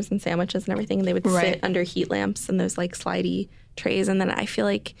burgers and sandwiches and everything, and they would sit under heat lamps and those like slidey trays. And then I feel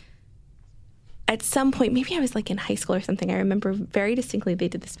like at some point, maybe I was like in high school or something, I remember very distinctly they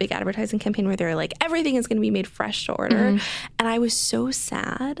did this big advertising campaign where they were like, everything is going to be made fresh to order. And I was so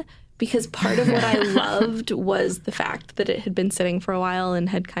sad because part of what I loved was the fact that it had been sitting for a while and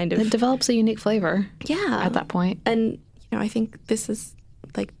had kind of... It develops a unique flavor. Yeah. At that point. And, I think this is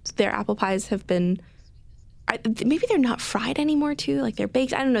like their apple pies have been... Maybe they're not fried anymore, too. Like, they're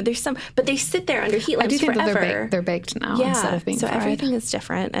baked. I don't know. There's some... But they sit there under heat lamps forever. I do think that they're baked now instead of being fried. So everything is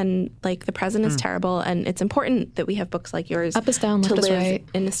different. And, like, the present is terrible. And it's important that we have books like yours up is down, to left live is right.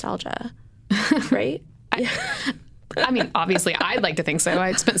 in nostalgia. Right? I mean, obviously, I'd like to think so.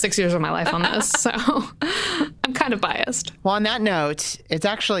 I spent 6 years of my life on this, so I'm kind of biased. Well, on that note, it's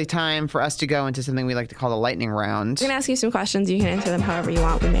actually time for us to go into something we like to call the lightning round. We're going to ask you some questions. You can answer them however you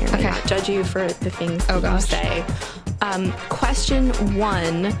want. We may or may not judge you for the things that you say. Question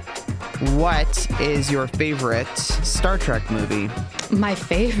 1. What is your favorite Star Trek movie? My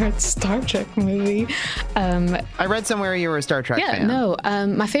favorite Star Trek movie? I read somewhere you were a Star Trek fan. Yeah, no.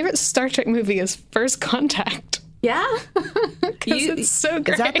 My favorite Star Trek movie is First Contact. Yeah? Because it's so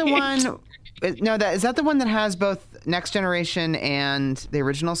great. Is that the one... No, is that the one that has both Next Generation and the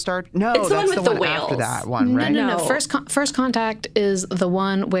original Star? No, it's that's the one whales. After that one, right? No. First Contact is the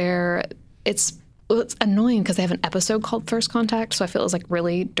one where it's annoying because they have an episode called First Contact, so I feel it's like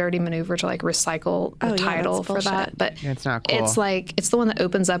really dirty maneuver to like recycle the title for that. But it's not cool. It's the one that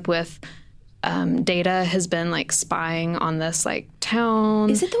opens up with Data has been like spying on this like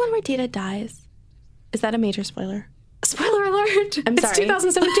town. Is it the one where Data dies? Is that a major spoiler? Spoiler alert! alert. I'm It's sorry.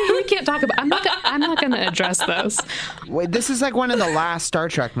 2017. We can't talk about. I'm not going to address those. Wait, this is like one of the last Star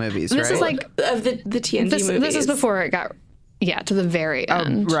Trek movies, right? This is like Of the TNG movies. this is before it got to the very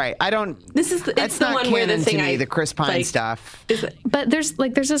end. Right. I don't. This is That's it's the not one where the canon thing to me. I The Chris Pine like, stuff. Is it? But there's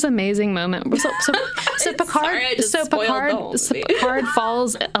this amazing moment. So Picard Sorry, I just spoiled the whole movie. Picard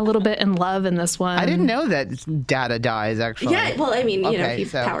falls a little bit in love in this one. I didn't know that Data dies. Actually. Yeah. Well, I mean, Okay, he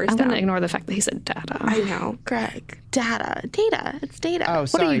so- powers I'm down. going to ignore the fact that he said data. I know, Greg. Data. It's data. Oh, What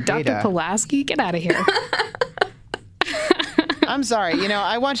sorry, are you, Dr. Data. Pulaski? Get out of here. I'm sorry.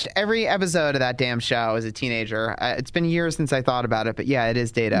 I watched every episode of that damn show as a teenager. It's been years since I thought about it, but yeah, it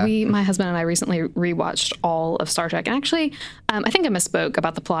is Data. My husband and I recently rewatched all of Star Trek. And actually, I think I misspoke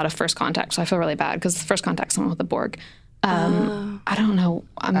about the plot of First Contact, so I feel really bad because First Contact's the one with the Borg. I don't know.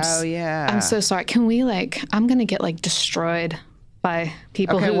 yeah. I'm so sorry. Can we I'm going to get destroyed by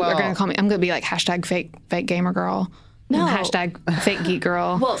people Okay, who are well- going to call me. I'm going to be hashtag fake gamer girl. No. And hashtag fake geek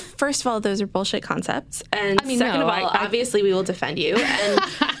girl. Well, first of all, those are bullshit concepts. And I mean, second no, of all, I- obviously we will defend you. And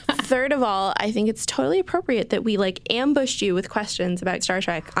third of all, I think it's totally appropriate that we ambushed you with questions about Star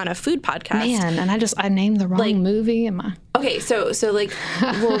Trek on a food podcast. Man, and I named the wrong movie. Okay, so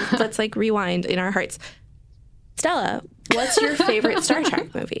well, let's rewind in our hearts. Stella, what's your favorite Star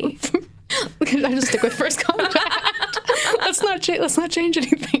Trek movie? I just stick with First Contact. let's not change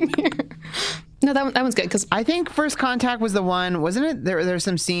anything here. No, that one's good because I think First Contact was the one, wasn't it? There's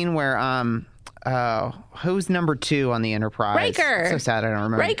some scene where who's number 2 on the Enterprise? Riker. So sad I don't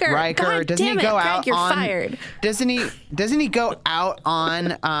remember. Riker. God doesn't damn he go it, out Greg, you're on? fired. Doesn't he go out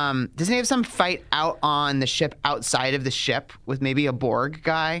on? Doesn't he have some fight out on the ship outside of the ship with maybe a Borg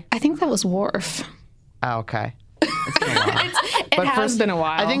guy? I think that was Worf. Oh, okay. It's been a while. It has been a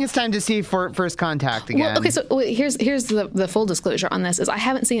while. I think it's time to see First Contact again. Well, okay, so here's the full disclosure on this is I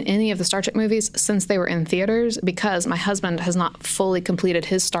haven't seen any of the Star Trek movies since they were in theaters because my husband has not fully completed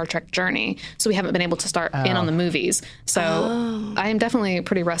his Star Trek journey, so we haven't been able to start in on the movies. So I am definitely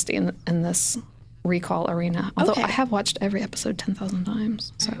pretty rusty in this recall arena. Although Okay. I have watched every episode 10,000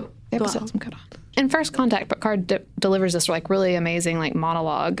 times, so the episodes I'm good on. In First Contact, Picard delivers this really amazing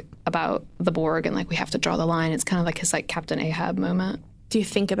monologue about the Borg and we have to draw the line. It's kind of his Captain Ahab moment. Do you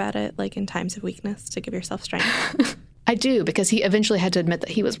think about it in times of weakness to give yourself strength? I do, because he eventually had to admit that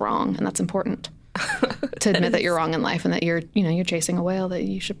he was wrong, and that's important. To admit that you're wrong in life and that you're chasing a whale that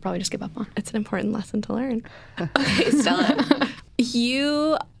you should probably just give up on. It's an important lesson to learn. Okay, Stella,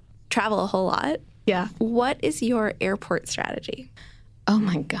 you travel a whole lot. Yeah. What is your airport strategy? Oh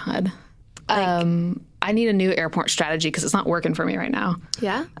my God. I need a new airport strategy because it's not working for me right now.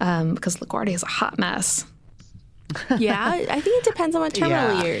 Yeah? Because LaGuardia is a hot mess. Yeah, I think it depends on what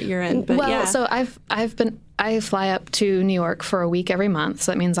terminal Yeah. you're in. But Well, yeah. so I fly up to New York for a week every month.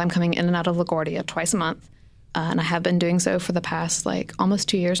 So that means I'm coming in and out of LaGuardia twice a month. And I have been doing so for the past almost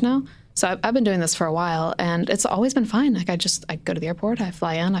 2 years now. So I've been doing this for a while, and it's always been fine. I go to the airport, I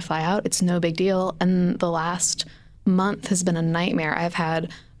fly in, I fly out. It's no big deal. And the last month has been a nightmare. I've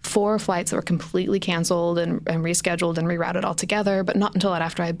had 4 flights that were completely canceled and rescheduled and rerouted altogether, but not until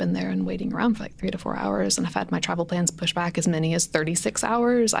after I'd been there and waiting around for 3 to 4 hours. And I've had my travel plans pushed back as many as 36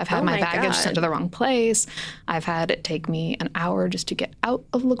 hours. I've had Oh my my baggage God. sent to the wrong place. I've had it take me an hour just to get out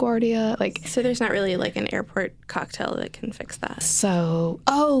of LaGuardia. So there's not really an airport cocktail that can fix that.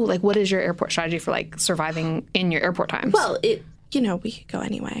 What is your airport strategy for surviving in your airport times? Well, we could go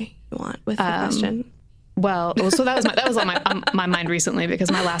any way you want with the question. Well, so that was on my mind recently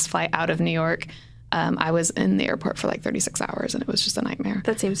because my last flight out of New York, I was in the airport for 36 hours and it was just a nightmare.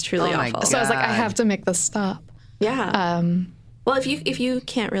 That seems truly Oh my awful. God. So I was I have to make this stop. Yeah. Well, if you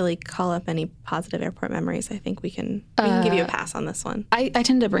can't really call up any positive airport memories, I think we can give you a pass on this one. I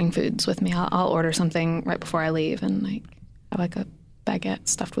tend to bring foods with me. I'll order something right before I leave and have a baguette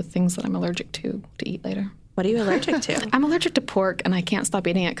stuffed with things that I'm allergic to eat later. What are you allergic to? I'm allergic to pork and I can't stop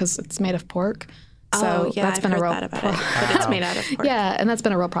eating it because it's made of pork. So yeah, that's I've been heard a real that about it, but it's made out of pork. Yeah, and that's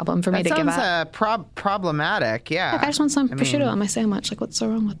been a real problem for me That to give sounds up. problematic. Yeah. I just want some prosciutto on my sandwich. What's so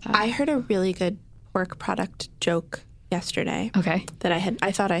wrong with that? I heard a really good pork product joke yesterday. Okay. That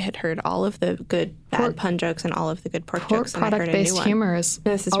I thought I had heard all of the good bad pun jokes and all of the good pork jokes. And I heard a new product-based one. humor is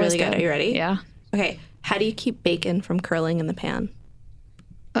This is always really good. Are you ready? Yeah. Okay. How do you keep bacon from curling in the pan?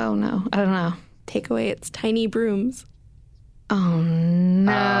 Oh no, I don't know. Take away its tiny brooms. Oh no.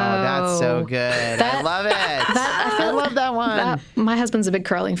 Oh, that's so good. I love it. I love that one. My husband's a big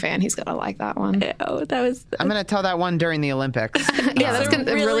curling fan. He's gonna like that one. Oh, that was. I'm going to tell that one during the Olympics. Yeah, that's a gonna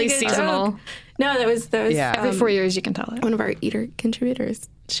really really good seasonal. joke. No, that was Yeah. Every 4 years you can tell it. one of our Eater contributors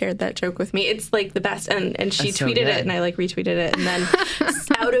shared that joke with me. It's like the best, and she That's so tweeted good. it, and I like retweeted it, and then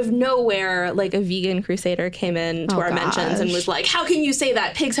out of nowhere, like a vegan crusader came in to our mentions and was like, "How can you say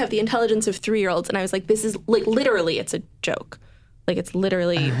that? Pigs have the intelligence of 3-year-olds." And I was like, "This is like literally, it's a joke. Like it's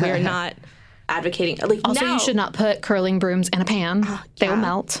literally, we're not advocating. Like Also, now, you should not put curling brooms in a pan. They will yeah.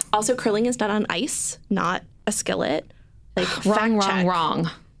 melt. Also, curling is done on ice, not a skillet. Like Wrong.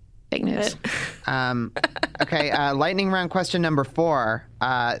 Fake news. Okay, lightning round question number 4.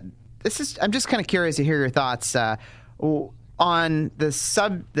 I'm just kind of curious to hear your thoughts on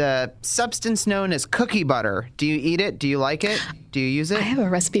the substance known as cookie butter. Do you eat it? Do you like it? Do you use it? I have a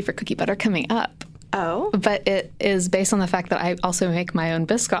recipe for cookie butter coming up. Oh, But it is based on the fact that I also make my own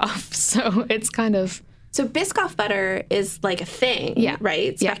Biscoff. So it's kind of... so Biscoff butter is like a thing, Yeah.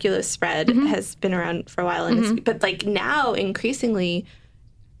 right? Yeah. Speculoos spread has been around for a while, and but like now increasingly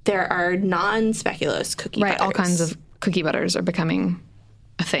there are non-speculoos cookie butters. all kinds of cookie butters are becoming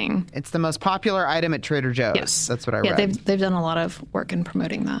a thing. It's the most popular item at Trader Joe's. Yes. That's what I Yeah, read. they've done a lot of work in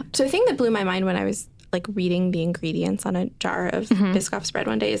promoting that. So the thing that blew my mind when I was like reading the ingredients on a jar of Biscoff spread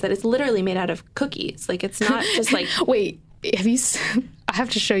one day is that it's literally made out of cookies. Like it's not just like Wait, have you? I have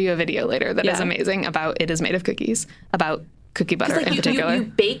to show you a video later that is Yeah. amazing about it is made of cookies, about cookie butter like in particular. you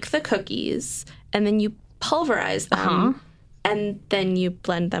bake the cookies and then you pulverize them. And then you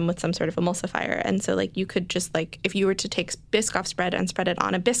blend them with some sort of emulsifier. And so, like, you could just, like, if you were to take Biscoff spread and spread it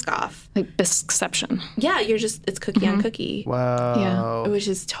on a Biscoff, Like Biscception. yeah, it's cookie on cookie, Whoa. which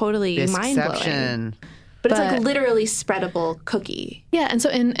is totally mind-blowing. Bisception. But it's, like, literally spreadable cookie. Yeah, and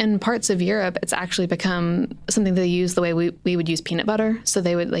so in parts of Europe, it's actually become something they use the way we would use peanut butter. So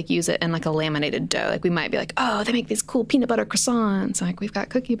they would like use it in like a laminated dough. Like we might be like, oh, they make these cool peanut butter croissants. Like we've got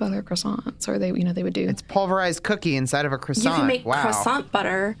cookie butter croissants, or they would do. It's pulverized cookie inside of a croissant. You can make wow. croissant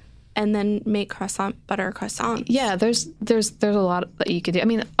butter and then make croissant butter croissants. Yeah, there's a lot that you could do. I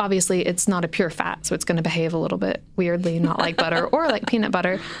mean, obviously it's not a pure fat, so it's going to behave a little bit weirdly, not like butter or like peanut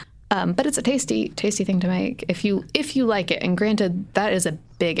butter. But it's a tasty thing to make if you like it. And granted, that is a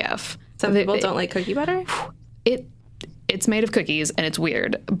big F. Some people don't like cookie butter. It's made of cookies and it's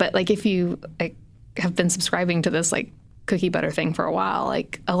weird. But like if you like have been subscribing to this like cookie butter thing for a while,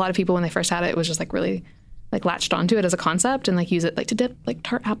 like a lot of people when they first had it was just like really like latched onto it as a concept and like use it like to dip like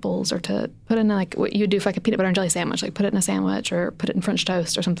tart apples or to put in like what you would do for like a peanut butter and jelly sandwich, like put it in a sandwich or put it in French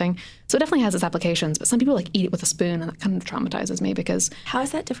toast or something. So it definitely has its applications, but some people like eat it with a spoon and that kind of traumatizes me because How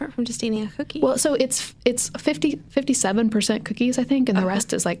is that different from just eating a cookie? well, so it's 57% cookies, I think, and the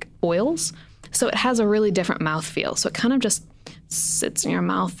rest is like oils. So it has a really different mouthfeel. So it kind of just sits in your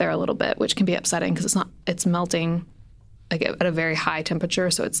mouth there a little bit, which can be upsetting because it's melting like at a very high temperature,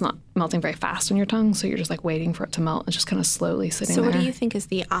 so it's not melting very fast on your tongue. So you're just like waiting for it to melt and just kind of slowly sitting So there. what do you think is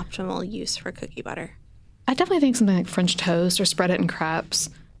the optimal use for cookie butter? I definitely think something like French toast or spread it in crepes,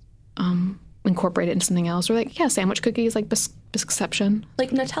 incorporate it into something else, or like sandwich cookies like Biscception. Like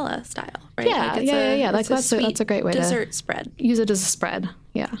Nutella style, right? Yeah, like yeah. Like it's that's a great way dessert spread. to use it as a spread.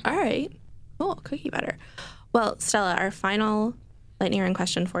 Yeah. All right. Cool. Cookie butter. Well, Stella, our final lightning round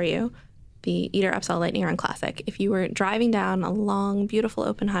question for you. The Eater Upsell Lightning Round Classic. If you were driving down a long, beautiful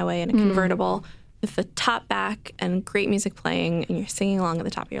open highway in a convertible with the top back and great music playing and you're singing along at the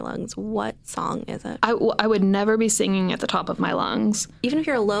top of your lungs, what song is it? I would never be singing at the top of my lungs. Even if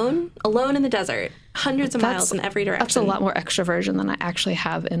you're alone in the desert, hundreds of miles in every direction. That's a lot more extroversion than I actually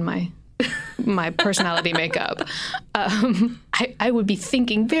have in my personality makeup. I would be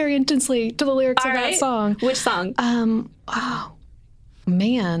thinking very intensely to the lyrics of that song. Which song? Oh,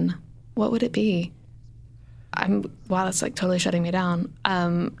 man. What would it be? Wow, that's like totally shutting me down.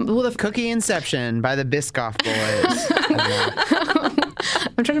 Cookie Inception by the Biscoff Boys.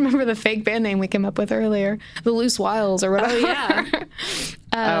 I'm trying to remember the fake band name we came up with earlier. The Loose Wiles or whatever.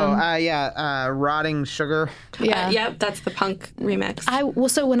 Oh, yeah. Rotting Sugar. Yeah. Yep, that's the punk remix.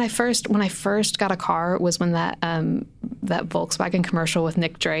 So when I first got a car was when that Volkswagen commercial with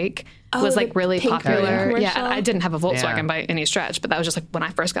Nick Drake was like really pink popular. commercial? Yeah, I didn't have a Volkswagen Yeah. by any stretch, but that was just like when I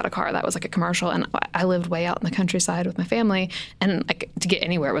first got a car, that was like a commercial. And I lived way out in the countryside with my family, and like to get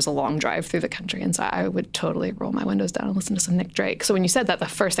anywhere was a long drive through the country, and so I would totally roll my windows down and listen to some Nick Drake. So when you said that, the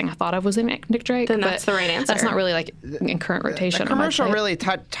first thing I thought of was Nick Drake. Then that's the right answer. That's not really like in current rotation. The on my commercial plate. really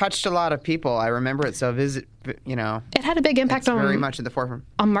touched a lot of people. I remember it so It had a big impact on very much at the forefront.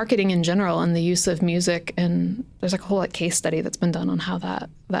 on marketing in general and the use of music, and there's like a whole like case study that's been done on how that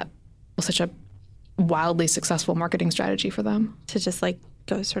was such a wildly successful marketing strategy for them. to just like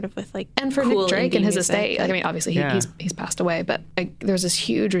go sort of with like And for cool Nick Drake indie and his music. estate, like, I mean, obviously Yeah. he's passed away, but like, there's this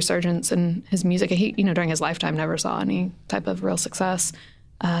huge resurgence in his music. He, during his lifetime, never saw any type of real success.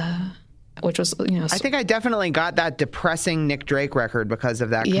 which was, I think I definitely got that depressing Nick Drake record because of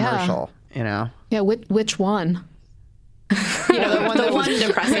that commercial, Yeah, which one? The one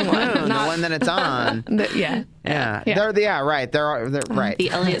depressing one. The one that it's on. Yeah. Right. They're right. The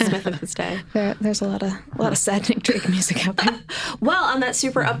Elliott Smith of his day. There's a lot of sad Nick Drake music out there. Well, on that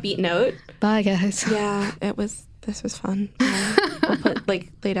super upbeat note. Bye, guys. Yeah, this was fun. We'll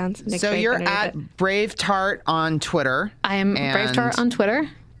lay down some Nick Drake. So you're at Brave Tart on Twitter. I am Brave Tart on Twitter.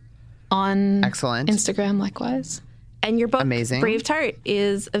 On Excellent. Instagram, likewise. And your book, Amazing. Brave Tart,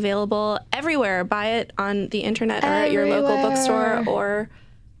 is available everywhere. Buy it on the internet or at your local bookstore, or,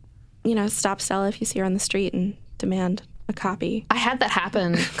 stop Stella if you see her on the street and demand a copy. I had that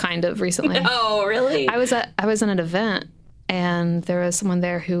happen kind of recently. Oh, really? I was in an event, and there was someone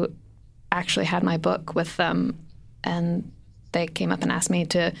there who actually had my book with them, and they came up and asked me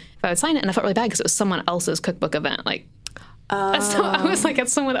if I would sign it, and I felt really bad because it was someone else's cookbook event. So I was at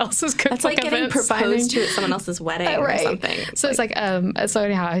someone else's cookbook event. That's like getting proposed to at someone else's wedding or something. So it's so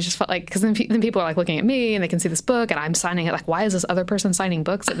anyhow, I just felt because then people are looking at me and they can see this book and I'm signing it. Why is this other person signing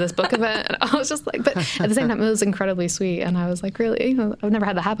books at this book event? And I was just but at the same time, it was incredibly sweet. And I was really, I've never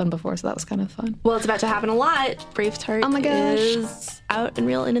had that happen before. So that was kind of fun. Well, it's about to happen a lot. Brave Tart is out and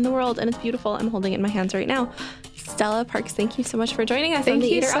real and in the world, and it's beautiful. I'm holding it in my hands right now. Stella Parks, thank you so much for joining us on the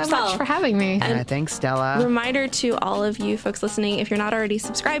Eater Upsell. Thank you so much for having me. Thanks, Stella. Reminder to all of you folks listening, if you're not already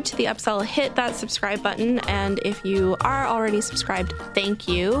subscribed to the Upsell, hit that subscribe button. And if you are already subscribed, thank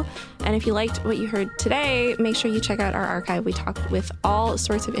you. And if you liked what you heard today, make sure you check out our archive. We talked with all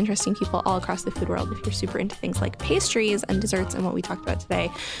sorts of interesting people all across the food world. If you're super into things like pastries and desserts and what we talked about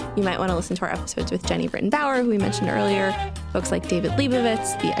today, you might want to listen to our episodes with Jenny Britton Bauer, who we mentioned earlier, folks like David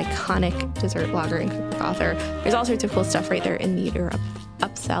Leibovitz, the iconic dessert blogger and cookbook author. There's all sorts of cool stuff right there in the Eater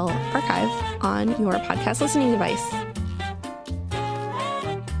Upsell archive on your podcast listening device.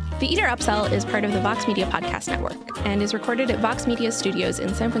 The Eater Upsell is part of the Vox Media Podcast Network and is recorded at Vox Media Studios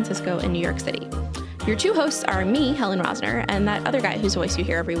in San Francisco and New York City. Your two hosts are me, Helen Rosner, and that other guy whose voice you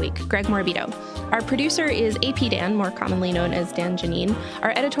hear every week, Greg Morabito. Our producer is AP Dan, more commonly known as Dan Janine. Our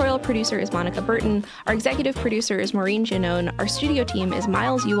editorial producer is Monica Burton. Our executive producer is Maureen Giannone. Our studio team is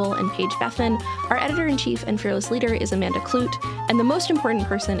Miles Ewell and Paige Bethan. Our editor-in-chief and fearless leader is Amanda Clute. And the most important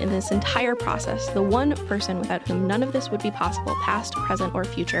person in this entire process, the one person without whom none of this would be possible, past, present, or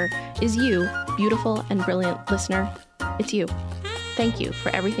future, is you, beautiful and brilliant listener. It's you. Thank you for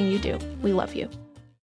everything you do. We love you.